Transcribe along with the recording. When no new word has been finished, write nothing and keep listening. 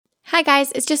Hi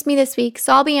guys, it's just me this week,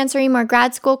 so I'll be answering more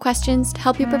grad school questions to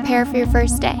help you prepare for your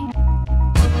first day.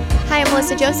 Hi, I'm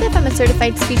Melissa Joseph. I'm a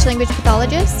certified speech-language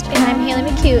pathologist. And I'm Haley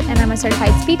McCute, and I'm a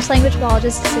certified speech-language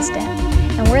pathologist assistant.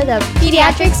 And we're the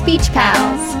Pediatric Speech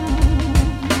Pals.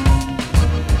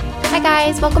 Hi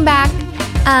guys, welcome back.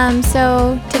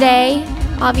 So today,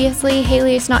 obviously,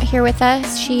 Haley is not here with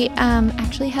us. She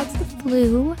actually has the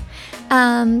flu.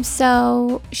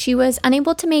 So she was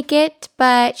unable to make it,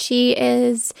 but she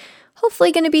is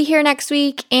hopefully going to be here next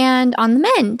week and on the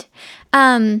mend.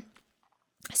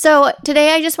 So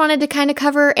today I just wanted to kind of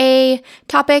cover a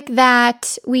topic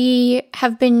that we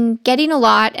have been getting a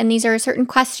lot, and these are certain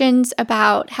questions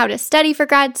about how to study for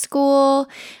grad school,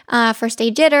 first day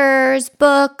jitters,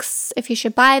 books, if you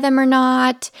should buy them or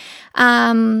not,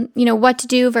 what to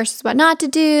do versus what not to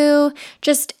do.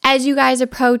 Just as you guys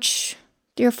approach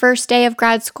your first day of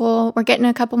grad school, we're getting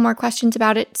a couple more questions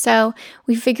about it. So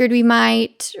we figured we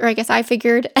might, or I guess I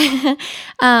figured,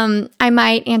 I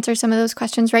might answer some of those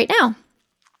questions right now.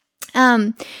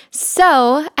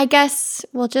 So I guess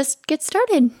we'll just get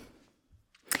started.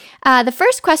 The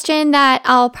first question that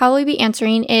I'll probably be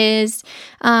answering is,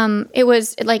 it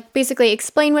was like basically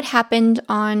explain what happened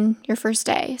on your first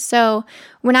day. So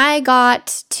when I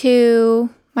got to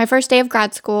my first day of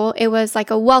grad school, it was like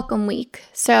a welcome week.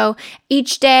 So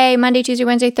each day, Monday, Tuesday,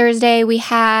 Wednesday, Thursday, we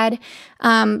had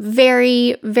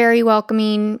very, very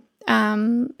welcoming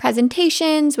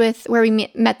presentations where we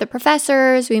met the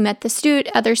professors, we met the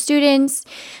other students,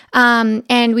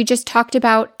 and we just talked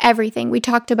about everything. We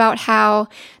talked about how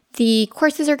the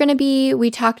courses are going to be.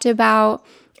 We talked about,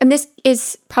 and this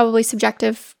is probably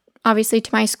subjective, obviously, to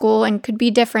my school and could be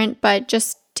different, but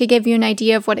just to give you an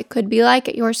idea of what it could be like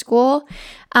at your school.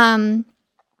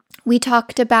 We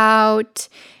talked about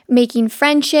making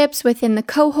friendships within the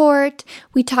cohort.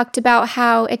 We talked about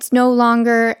how it's no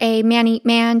longer a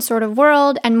man-eat-man sort of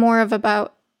world and more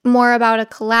about a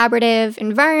collaborative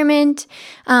environment.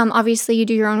 Obviously, you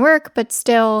do your own work, but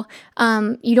still,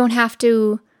 you don't have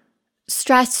to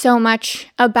stress so much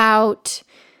about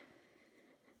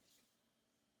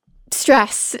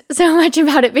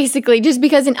it, basically, just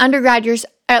because in undergrad,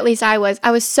 at least I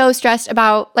was so stressed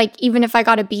about, like, even if I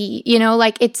got a B,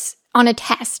 it's on a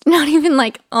test, not even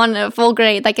like on a full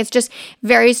grade. Like, it's just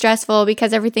very stressful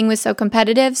because everything was so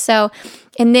competitive. So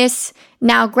in this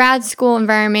now grad school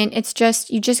environment, it's just,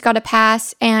 you just got to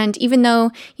pass. And even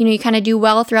though, you kind of do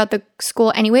well throughout the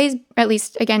school anyways, at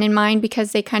least again in mine,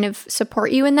 because they kind of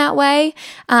support you in that way.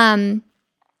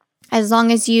 As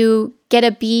long as you get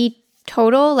a B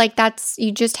total, like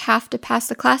you just have to pass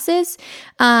the classes,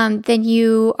 then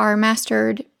you are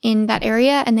mastered in that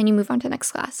area, and then you move on to the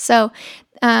next class. So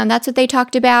that's what they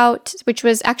talked about, which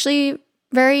was actually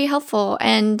very helpful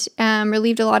and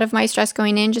relieved a lot of my stress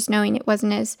going in, just knowing it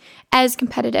wasn't as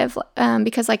competitive,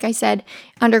 because like I said,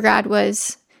 undergrad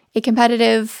was a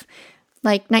competitive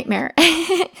nightmare.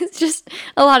 It's just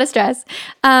a lot of stress.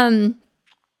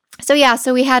 So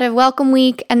we had a welcome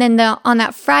week, and then on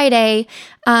that Friday,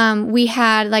 we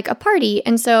had like a party.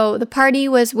 And so the party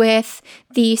was with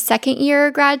the second year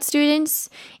grad students,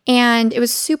 and it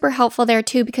was super helpful there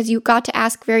too, because you got to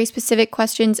ask very specific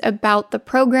questions about the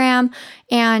program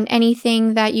and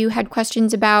anything that you had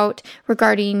questions about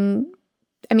regarding,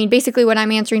 basically what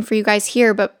I'm answering for you guys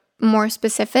here, but more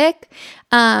specific,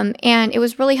 and it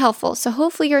was really helpful. So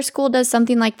hopefully your school does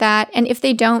something like that, and if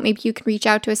they don't, maybe you can reach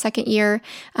out to a second year,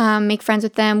 make friends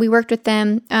with them. We worked with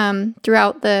them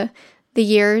throughout the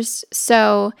years,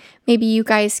 so maybe you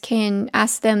guys can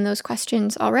ask them those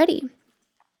questions already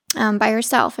by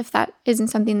yourself if that isn't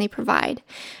something they provide.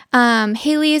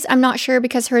 Haley's, I'm not sure,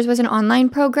 because hers was an online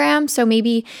program, so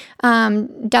maybe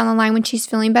down the line when she's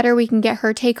feeling better, we can get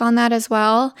her take on that as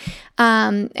well,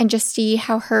 and just see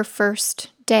how her first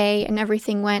day and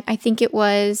everything went. I think it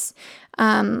was,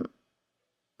 I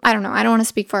don't know, I don't want to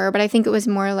speak for her, but I think it was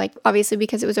more like, obviously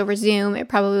because it was over Zoom, it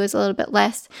probably was a little bit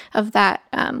less of that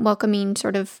welcoming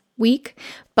sort of week,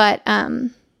 but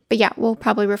yeah, we'll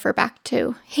probably refer back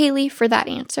to Haley for that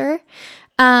answer.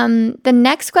 The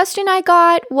next question I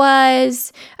got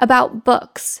was about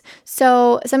books.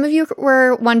 So some of you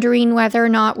were wondering whether or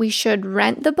not we should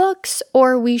rent the books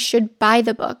or we should buy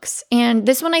the books. And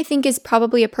this one I think is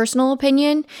probably a personal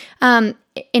opinion.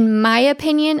 In my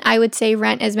opinion, I would say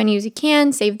rent as many as you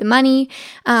can, save the money.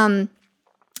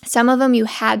 Some of them you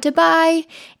had to buy,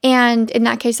 and in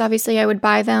that case, obviously, I would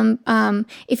buy them.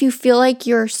 If you feel like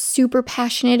you're super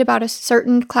passionate about a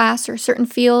certain class or a certain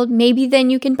field, maybe then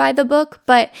you can buy the book.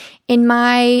 But in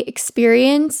my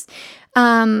experience,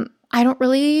 I don't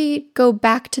really go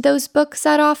back to those books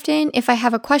that often. If I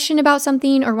have a question about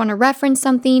something or want to reference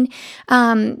something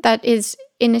that is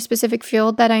in a specific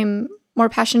field that I'm more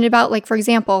passionate about, like, for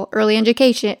example, early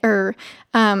education or,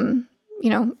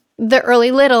 the early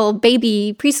little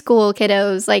baby preschool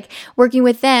kiddos, like working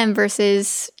with them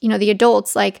versus, the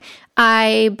adults. Like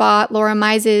I bought Laura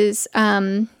Mize's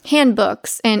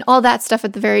handbooks and all that stuff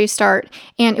at the very start.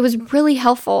 And it was really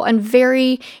helpful and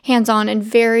very hands-on and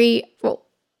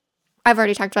I've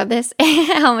already talked about this,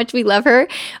 how much we love her.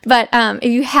 But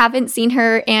if you haven't seen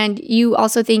her and you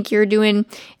also think you're doing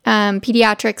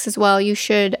pediatrics as well, you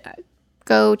should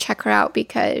go check her out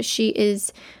because she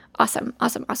is awesome.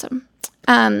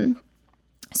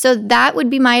 So that would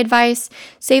be my advice.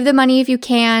 Save the money if you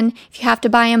can. If you have to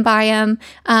buy them.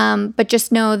 But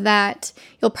just know that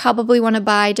you'll probably want to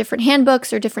buy different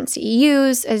handbooks or different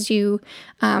CEUs as you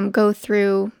go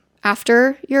through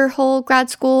after your whole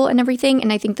grad school and everything.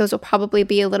 And I think those will probably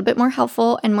be a little bit more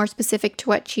helpful and more specific to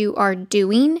what you are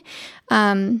doing.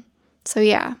 So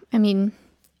yeah, I mean,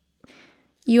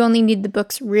 you only need the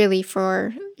books really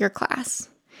for your class,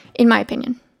 in my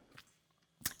opinion.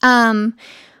 So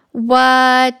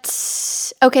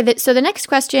the next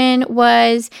question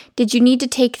was, did you need to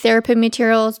take therapy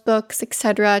materials, books,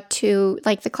 etc. to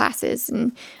like the classes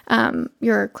and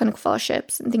your clinical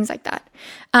fellowships and things like that?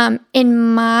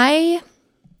 In my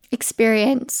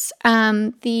experience,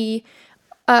 the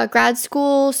grad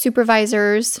school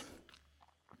supervisors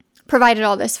provided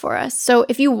all this for us. So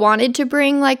if you wanted to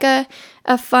bring like a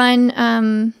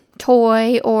fun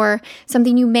toy or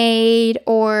something you made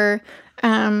or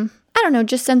I don't know,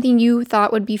 just something you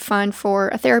thought would be fun for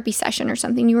a therapy session or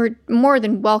something, you were more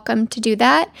than welcome to do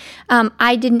that.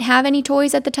 I didn't have any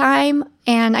toys at the time,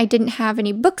 and I didn't have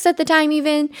any books at the time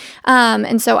even.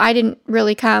 And so I didn't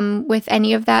really come with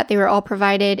any of that. They were all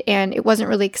provided, and it wasn't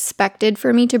really expected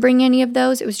for me to bring any of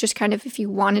those. It was just kind of if you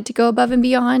wanted to go above and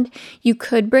beyond, you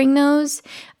could bring those.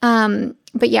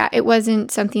 But yeah, it wasn't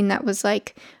something that was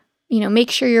like, make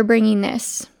sure you're bringing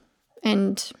this.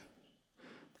 And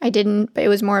I didn't, but it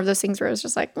was more of those things where it was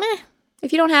just like,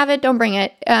 if you don't have it, don't bring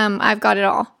it. I've got it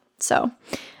all. So,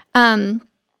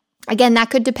 again, that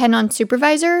could depend on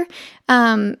supervisor,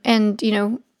 and,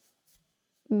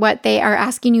 what they are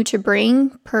asking you to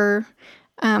bring per,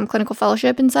 clinical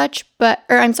fellowship and such.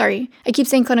 I'm sorry, I keep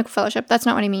saying clinical fellowship. That's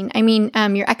not what I mean. I mean,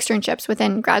 your externships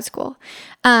within grad school.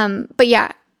 But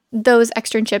yeah, those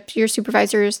externships, your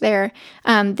supervisors there,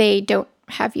 they don't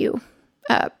have you,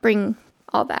 bring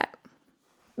all that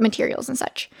materials and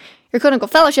such. Your clinical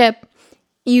fellowship,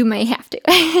 you may have to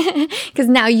because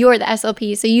now you're the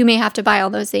SLP, so you may have to buy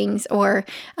all those things, or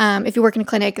if you work in a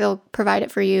clinic, they'll provide it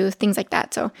for you, things like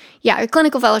that. So yeah, your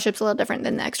clinical fellowship's a little different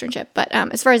than the externship, but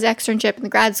as far as the externship and the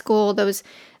grad school,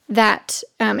 that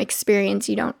experience,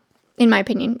 you don't, in my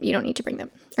opinion, you don't need to bring them,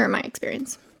 or my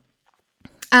experience.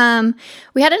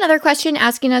 We had another question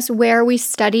asking us where we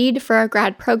studied for our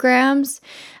grad programs.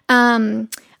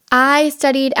 I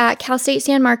studied at Cal State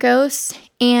San Marcos,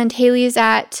 and Haley is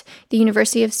at the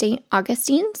University of St.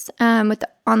 Augustine's with the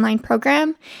online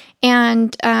program.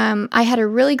 And I had a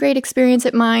really great experience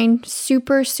at mine,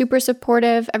 super, super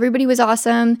supportive. Everybody was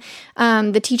awesome.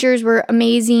 The teachers were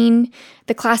amazing.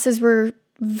 The classes were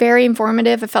very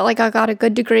informative. I felt like I got a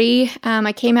good degree.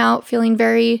 I came out feeling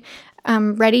very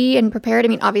ready and prepared. I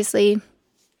mean, obviously,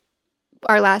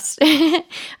 our last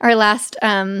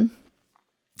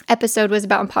episode was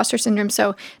about imposter syndrome,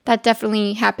 so that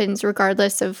definitely happens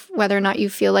regardless of whether or not you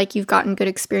feel like you've gotten good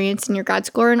experience in your grad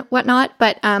school and whatnot.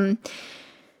 But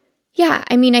yeah,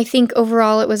 I mean, I think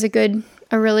overall it was a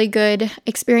really good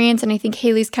experience, and I think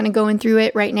Haley's kind of going through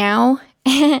it right now.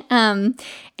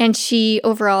 And she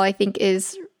overall, I think,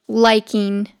 is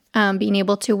liking being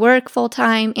able to work full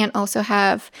time and also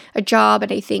have a job.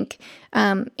 And I think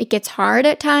it gets hard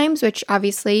at times, which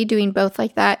obviously doing both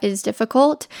like that is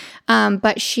difficult.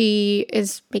 But she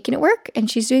is making it work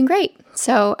and she's doing great.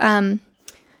 So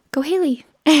go Haley.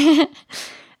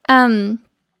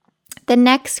 The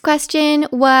next question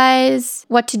was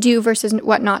what to do versus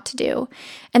what not to do.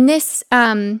 And this,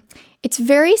 it's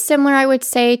very similar, I would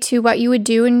say, to what you would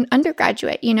do in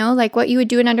undergraduate, like what you would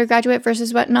do in undergraduate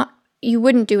versus what you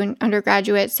wouldn't do in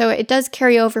undergraduate. So it does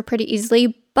carry over pretty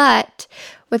easily. But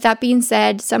with that being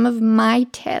said, some of my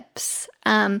tips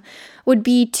would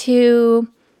be to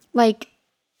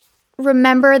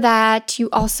remember that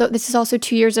this is also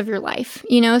 2 years of your life,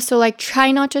 so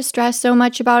try not to stress so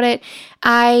much about it.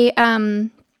 I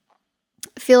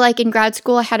feel like in grad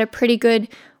school, I had a pretty good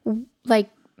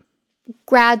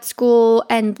grad school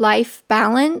and life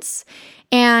balance.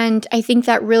 And I think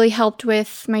that really helped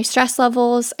with my stress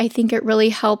levels. I think it really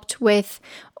helped with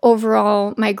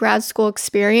overall my grad school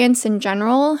experience in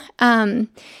general. And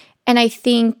I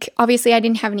think, obviously, I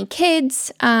didn't have any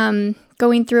kids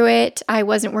going through it. I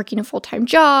wasn't working a full-time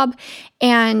job,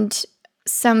 and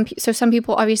some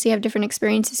people obviously have different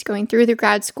experiences going through the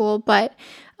grad school, but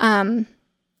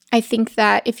I think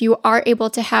that if you are able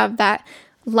to have that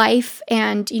life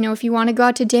and, if you want to go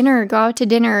out to dinner, go out to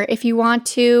dinner. If you want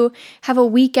to have a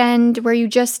weekend where you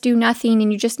just do nothing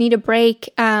and you just need a break,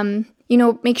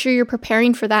 make sure you're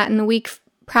preparing for that in the week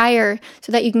prior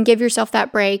so that you can give yourself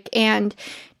that break, and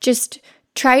just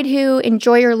try to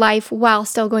enjoy your life while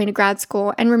still going to grad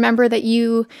school. And remember that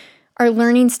you are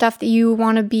learning stuff that you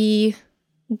want to be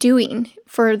doing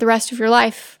for the rest of your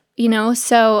life,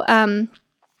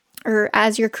 or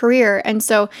as your career. And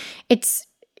so it's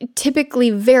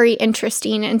typically very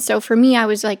interesting. And so for me, I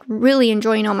was like really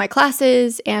enjoying all my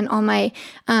classes and all my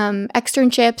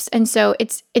externships. And so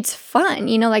it's fun,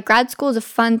 like grad school is a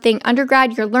fun thing.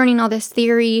 Undergrad, you're learning all this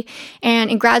theory,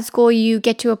 and in grad school, you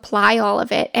get to apply all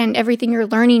of it, and everything you're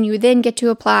learning, you then get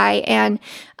to apply, and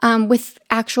with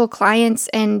actual clients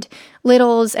and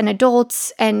littles and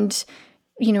adults and,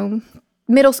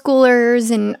 middle schoolers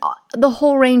and the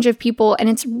whole range of people. And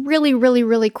it's really, really,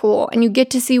 really cool. And you get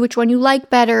to see which one you like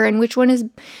better and which one is,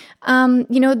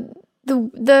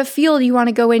 the field you want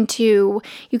to go into.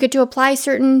 You get to apply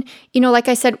certain, like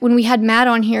I said, when we had Matt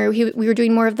on here, we were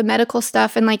doing more of the medical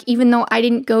stuff. And like, even though I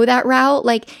didn't go that route,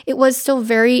 like it was still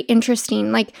very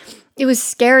interesting. Like it was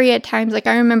scary at times. Like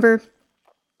I remember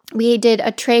we did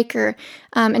a trach or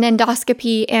an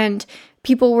endoscopy, and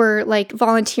people were like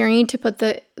volunteering to put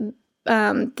the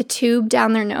tube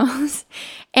down their nose,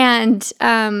 and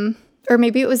or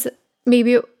maybe it was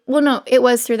it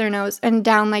was through their nose and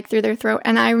down like through their throat.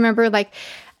 And I remember like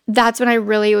that's when I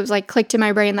really was like clicked in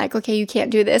my brain, like, okay, you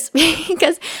can't do this,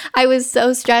 because I was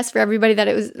so stressed for everybody that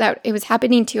it was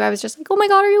happening to. I was just like, oh my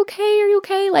God, are you okay? Are you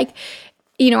okay? Like,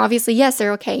 obviously, yes,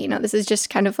 they're okay. This is just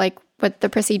kind of like what the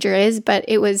procedure is, but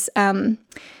it was, and,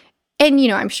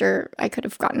 I'm sure I could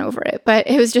have gotten over it, but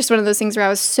it was just one of those things where I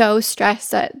was so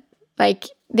stressed that like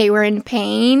they were in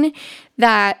pain,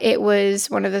 that it was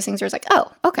one of those things where it's like,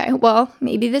 oh, okay, well,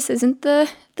 maybe this isn't the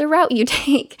route you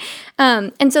take.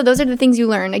 And so those are the things you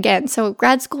learn again. So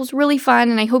grad school is really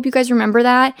fun, and I hope you guys remember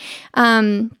that.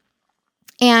 And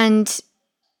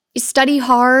study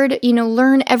hard,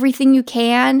 learn everything you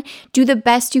can, do the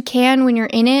best you can when you're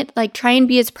in it. Like try and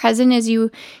be as present as you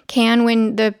can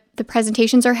when the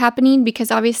presentations are happening,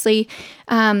 because obviously,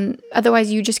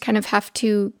 otherwise you just kind of have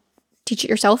to teach it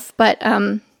yourself. But,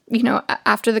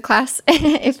 after the class,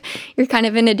 if you're kind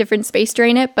of in a different space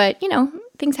during it, but,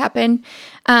 things happen.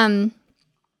 But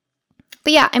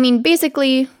yeah,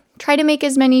 basically try to make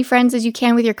as many friends as you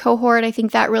can with your cohort. I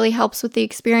think that really helps with the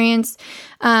experience.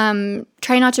 Try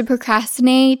not to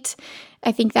procrastinate.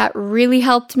 I think that really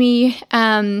helped me.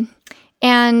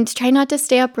 And try not to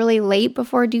stay up really late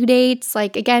before due dates.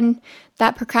 Like, again,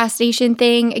 that procrastination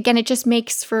thing, again, it just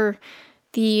makes for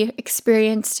the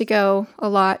experience to go a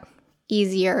lot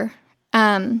easier.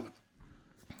 So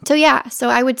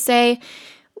I would say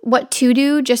what to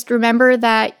do, just remember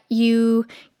that you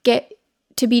get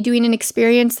to be doing an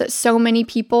experience that so many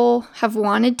people have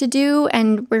wanted to do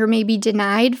and were maybe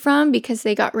denied from because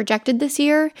they got rejected this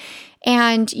year,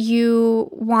 and you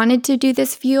wanted to do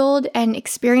this field and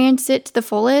experience it to the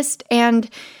fullest. And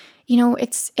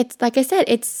it's like I said,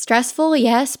 it's stressful,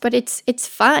 yes, but it's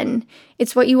fun.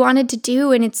 It's what you wanted to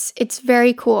do, and it's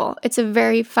very cool. It's a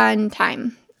very fun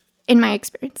time in my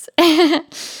experience.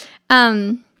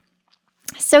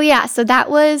 So that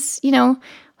was,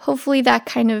 hopefully that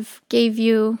kind of gave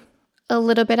you a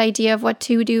little bit idea of what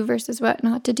to do versus what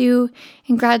not to do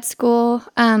in grad school.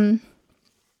 Again,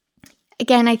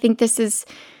 I think this is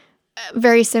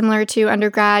very similar to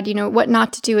undergrad. What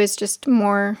not to do is just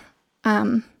more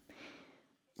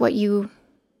what you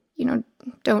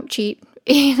don't cheat,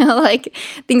 like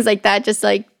things like that. Just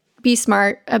like be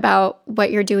smart about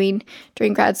what you're doing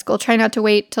during grad school. Try not to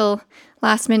wait till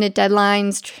last minute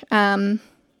deadlines.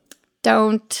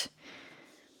 Don't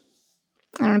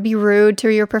be rude to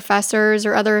your professors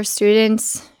or other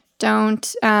students.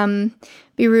 Don't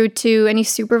be rude to any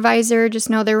supervisor. Just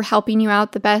know they're helping you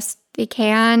out the best they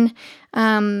can.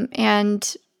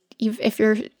 And if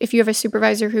you have a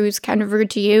supervisor who's kind of rude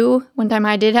to you, one time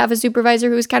I did have a supervisor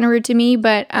who was kind of rude to me,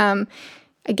 but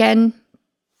again,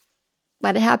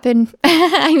 let it happen.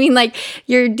 Like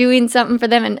you're doing something for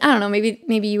them, and I don't know,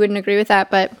 maybe you wouldn't agree with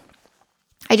that, but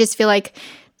I just feel like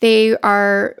they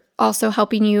are also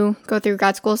helping you go through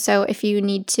grad school. So if you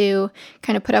need to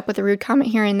kind of put up with a rude comment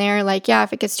here and there, like, yeah,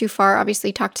 if it gets too far,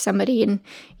 obviously talk to somebody and,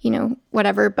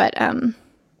 whatever, but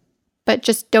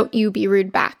just don't you be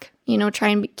rude back, try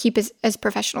and keep as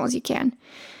professional as you can.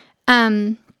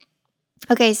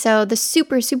 Okay, so the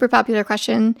super, super popular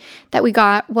question that we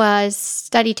got was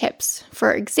study tips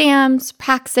for exams,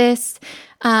 praxis,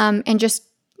 and just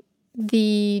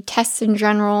the tests in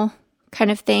general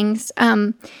kind of things.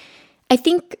 I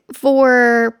think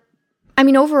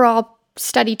overall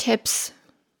study tips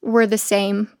were the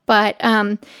same, but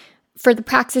for the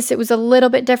praxis, it was a little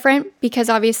bit different because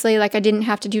obviously like I didn't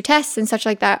have to do tests and such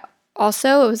like that.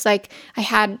 Also, it was like I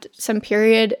had some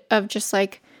period of just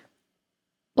like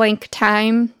blank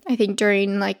time, I think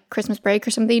during like Christmas break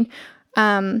or something.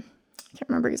 I can't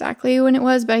remember exactly when it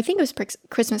was, but I think it was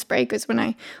Christmas break is when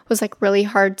I was like really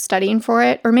hard studying for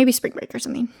it, or maybe spring break or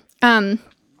something.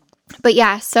 But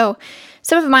yeah, so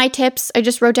some of my tips, I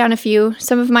just wrote down a few.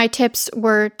 Some of my tips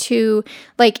were to,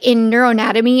 like in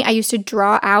neuroanatomy, I used to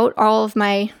draw out all of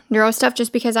my neuro stuff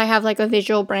just because I have like a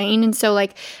visual brain. And so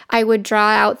like I would draw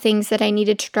out things that I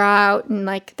needed to draw out, and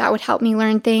like that would help me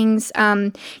learn things.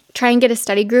 Try and get a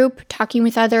study group, talking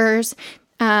with others,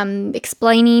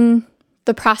 explaining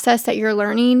the process that you're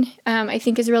learning, I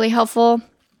think is really helpful.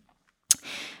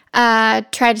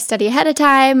 Try to study ahead of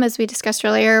time, as we discussed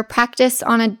earlier. Practice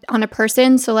on a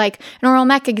person. So like an oral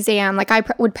mech exam, like I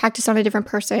would practice on a different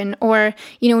person, or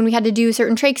when we had to do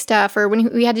certain trach stuff, or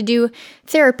when we had to do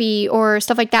therapy or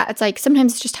stuff like that. It's like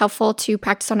sometimes it's just helpful to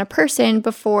practice on a person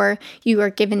before you are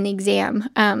given the exam,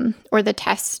 or the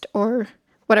test, or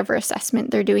whatever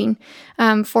assessment they're doing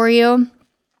for you.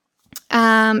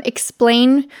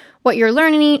 Explain what you're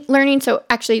learning. So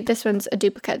actually, this one's a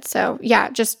duplicate. So yeah,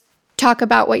 just talk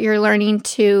about what you're learning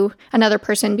to another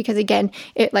person, because again,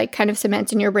 it like kind of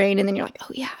cements in your brain, and then you're like,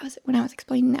 oh yeah, when I was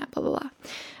explaining that, blah, blah,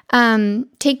 blah.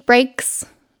 Take breaks.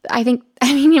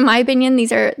 In my opinion,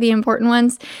 these are the important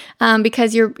ones,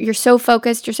 because you're so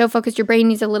focused, your brain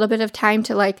needs a little bit of time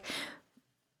to like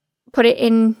put it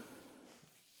in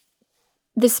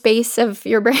the space of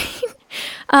your brain.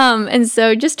 And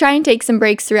so just try and take some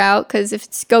breaks throughout, because if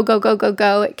it's go,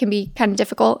 it can be kind of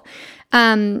difficult.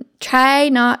 Try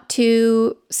not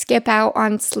to skip out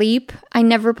on sleep. I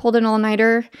never pulled an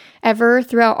all-nighter ever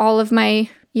throughout all of my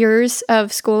years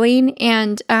of schooling.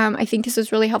 And I think this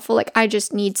was really helpful. Like I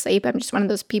just need sleep. I'm just one of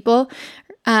those people.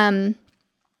 And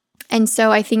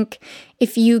so I think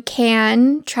if you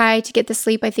can try to get the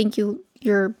sleep, I think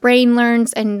your brain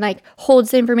learns and like holds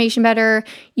the information better,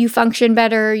 you function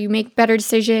better, you make better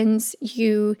decisions,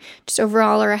 you just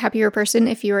overall are a happier person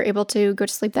if you are able to go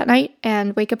to sleep that night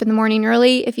and wake up in the morning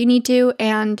early if you need to,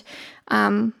 and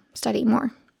study more.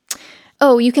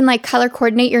 Oh, you can like color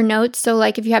coordinate your notes. So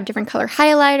like if you have different color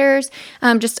highlighters,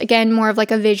 just again, more of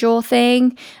like a visual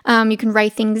thing. You can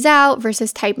write things out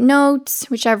versus type notes,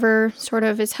 whichever sort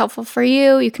of is helpful for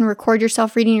you. You can record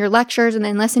yourself reading your lectures and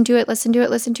then listen to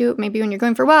it, maybe when you're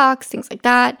going for walks, things like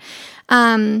that.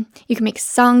 You can make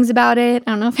songs about it.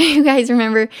 I don't know if you guys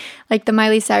remember like the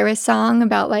Miley Cyrus song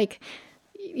about like,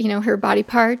 her body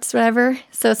parts, whatever.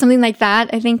 So something like that,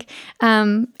 I think,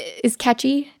 is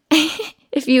catchy.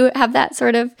 If you have that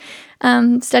sort of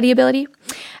study ability.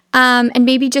 And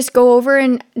maybe just go over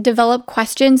and develop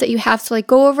questions that you have. So like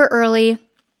go over early,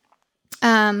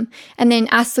 and then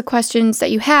ask the questions that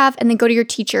you have, and then go to your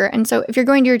teacher. And so if you're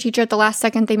going to your teacher at the last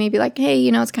second, they may be like, hey,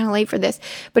 it's kind of late for this.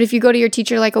 But if you go to your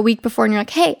teacher like a week before and you're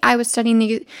like, hey, I was studying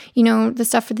the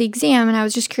stuff for the exam and I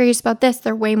was just curious about this,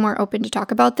 they're way more open to talk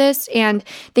about this. And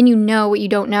then you know what you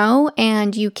don't know,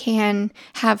 and you can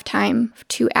have time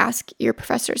to ask your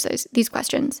professors these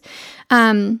questions.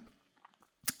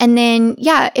 And then,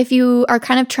 if you are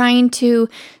kind of trying to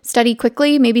study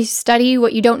quickly, maybe study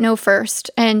what you don't know first.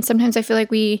 And sometimes I feel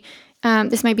like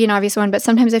this might be an obvious one, but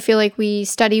sometimes I feel like we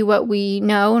study what we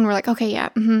know and we're like, okay,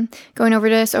 going over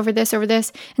this.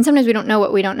 And sometimes we don't know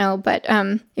what we don't know. But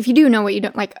if you do know what you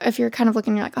don't, like if you're kind of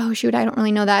looking, you're like, oh, shoot, I don't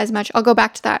really know that as much. I'll go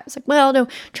back to that. It's like, well, no,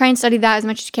 try and study that as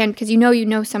much as you can, because you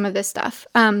know some of this stuff.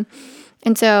 And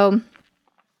so,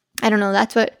 I don't know,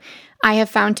 that's what I have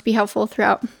found to be helpful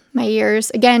throughout my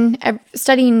years. Again,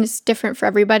 studying is different for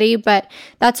everybody, but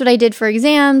that's what I did for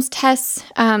exams, tests,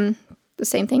 the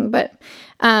same thing, but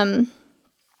I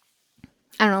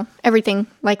don't know, everything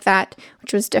like that,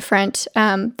 which was different.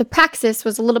 The praxis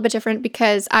was a little bit different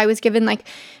because I was given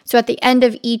so at the end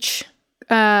of each,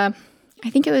 I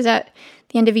think it was at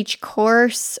the end of each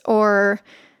course, or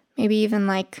maybe even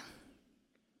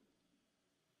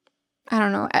I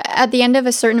don't know, at the end of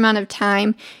a certain amount of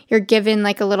time, you're given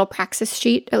a little praxis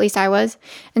sheet, at least I was.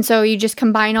 And so you just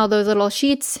combine all those little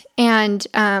sheets and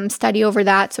study over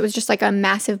that. So it was just like a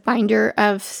massive binder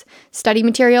of study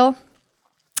material.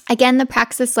 Again, the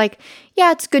praxis,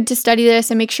 it's good to study this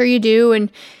and make sure you do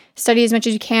and study as much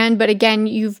as you can. But again,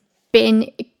 you've been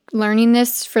learning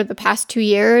this for the past 2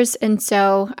 years. And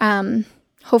so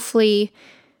hopefully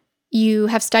you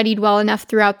have studied well enough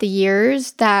throughout the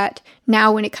years that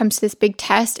now when it comes to this big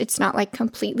test, it's not like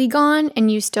completely gone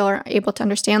and you still are able to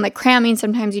understand. Like cramming,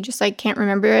 sometimes you just like can't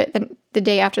remember it the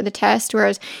day after the test.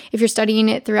 Whereas if you're studying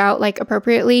it throughout like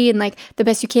appropriately and like the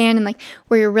best you can and like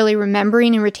where you're really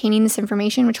remembering and retaining this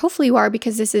information, which hopefully you are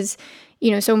because this is,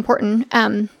 so important.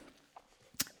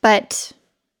 But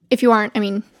if you aren't, I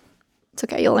mean, it's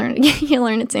okay. You'll learn it. You'll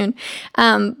learn it soon.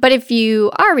 But if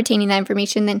you are retaining that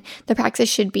information, then the practice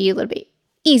should be a little bit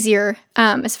easier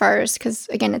as far as, because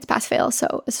again, it's pass fail.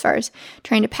 So as far as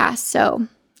trying to pass. So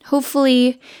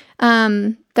hopefully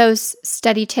those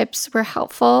study tips were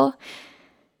helpful.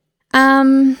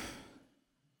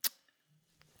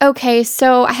 Okay,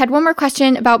 so I had one more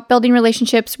question about building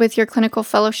relationships with your clinical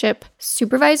fellowship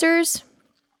supervisors,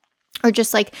 or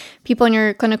just like people in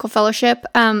your clinical fellowship.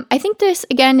 I think this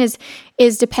again is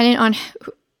dependent on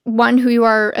one, who you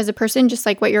are as a person, just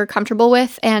like what you're comfortable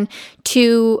with, and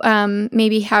two,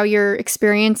 maybe how your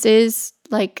experience is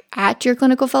like at your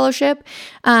clinical fellowship.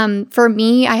 For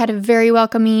me, I had a very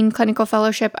welcoming clinical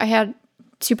fellowship. I had a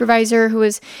supervisor who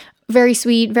was very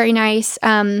sweet, very nice,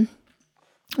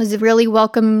 was really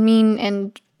welcoming,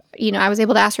 and I was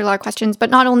able to ask her a lot of questions,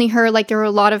 but not only her, like there were a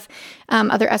lot of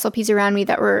other SLPs around me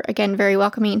that were, again, very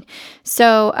welcoming.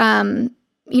 So,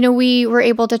 we were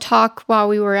able to talk while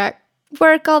we were at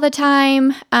work all the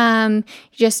time,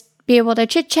 just be able to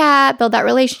chit chat, build that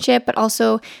relationship, but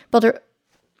also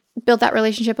build that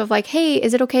relationship of like, hey,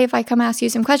 is it okay if I come ask you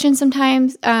some questions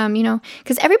sometimes?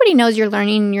 Because everybody knows you're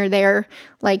learning and you're there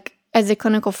like as a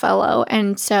clinical fellow.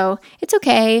 And so it's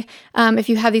okay if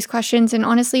you have these questions. And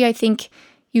honestly, I think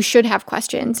you should have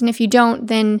questions. And if you don't,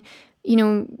 then,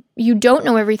 you don't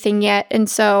know everything yet. And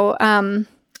so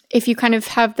if you kind of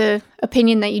have the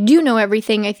opinion that you do know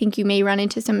everything, I think you may run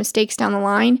into some mistakes down the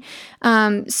line.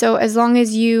 So as long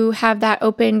as you have that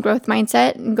open growth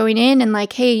mindset and going in and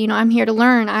like, hey, I'm here to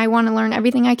learn. I want to learn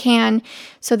everything I can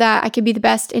so that I could be the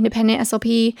best independent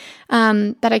SLP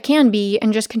that I can be,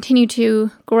 and just continue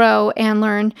to grow and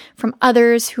learn from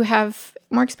others who have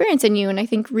more experience than you. And I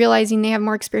think realizing they have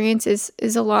more experience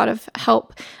is a lot of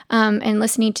help, and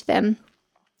listening to them.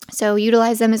 So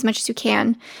utilize them as much as you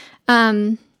can.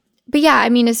 But yeah, I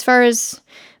mean, as far as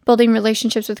building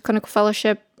relationships with clinical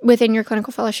fellowship, within your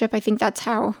clinical fellowship, I think that's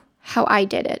how I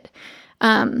did it.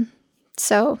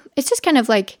 So it's just kind of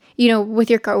like, with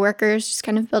your coworkers, just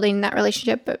kind of building that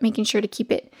relationship, but making sure to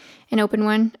keep it an open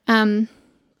one.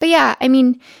 But yeah, I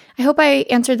mean, I hope I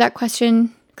answered that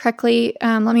question correctly.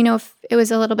 Let me know if it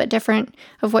was a little bit different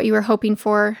of what you were hoping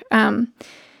for,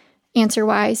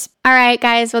 answer-wise. All right,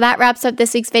 guys. Well, that wraps up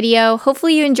this week's video.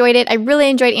 Hopefully you enjoyed it. I really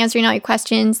enjoyed answering all your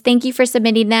questions. Thank you for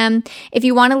submitting them. If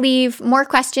you want to leave more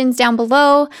questions down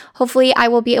below, hopefully I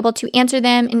will be able to answer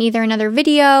them in either another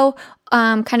video,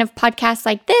 kind of podcast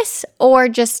like this, or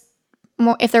just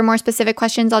more, if they're more specific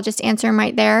questions, I'll just answer them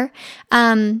right there.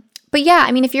 But yeah,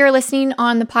 I mean, if you're listening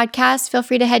on the podcast, feel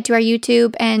free to head to our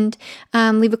YouTube and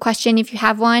leave a question if you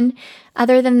have one.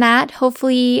 Other than that,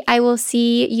 hopefully I will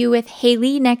see you with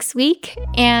Haley next week,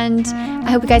 and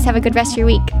I hope you guys have a good rest of your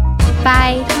week.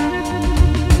 Bye!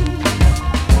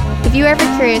 If you are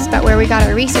ever curious about where we got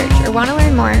our research or want to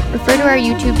learn more, refer to our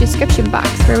YouTube description box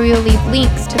where we will leave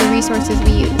links to the resources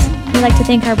we use. We'd like to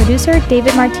thank our producer,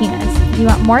 David Martinez. If you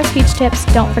want more speech tips,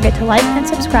 don't forget to like and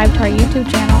subscribe to our YouTube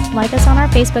channel, like us on our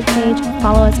Facebook page,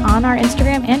 follow us on our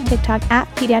Instagram and TikTok at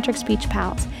Pediatric Speech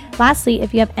Pals. Lastly,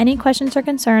 if you have any questions or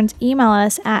concerns, email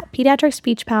us at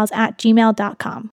pediatricspeechpals@gmail.com.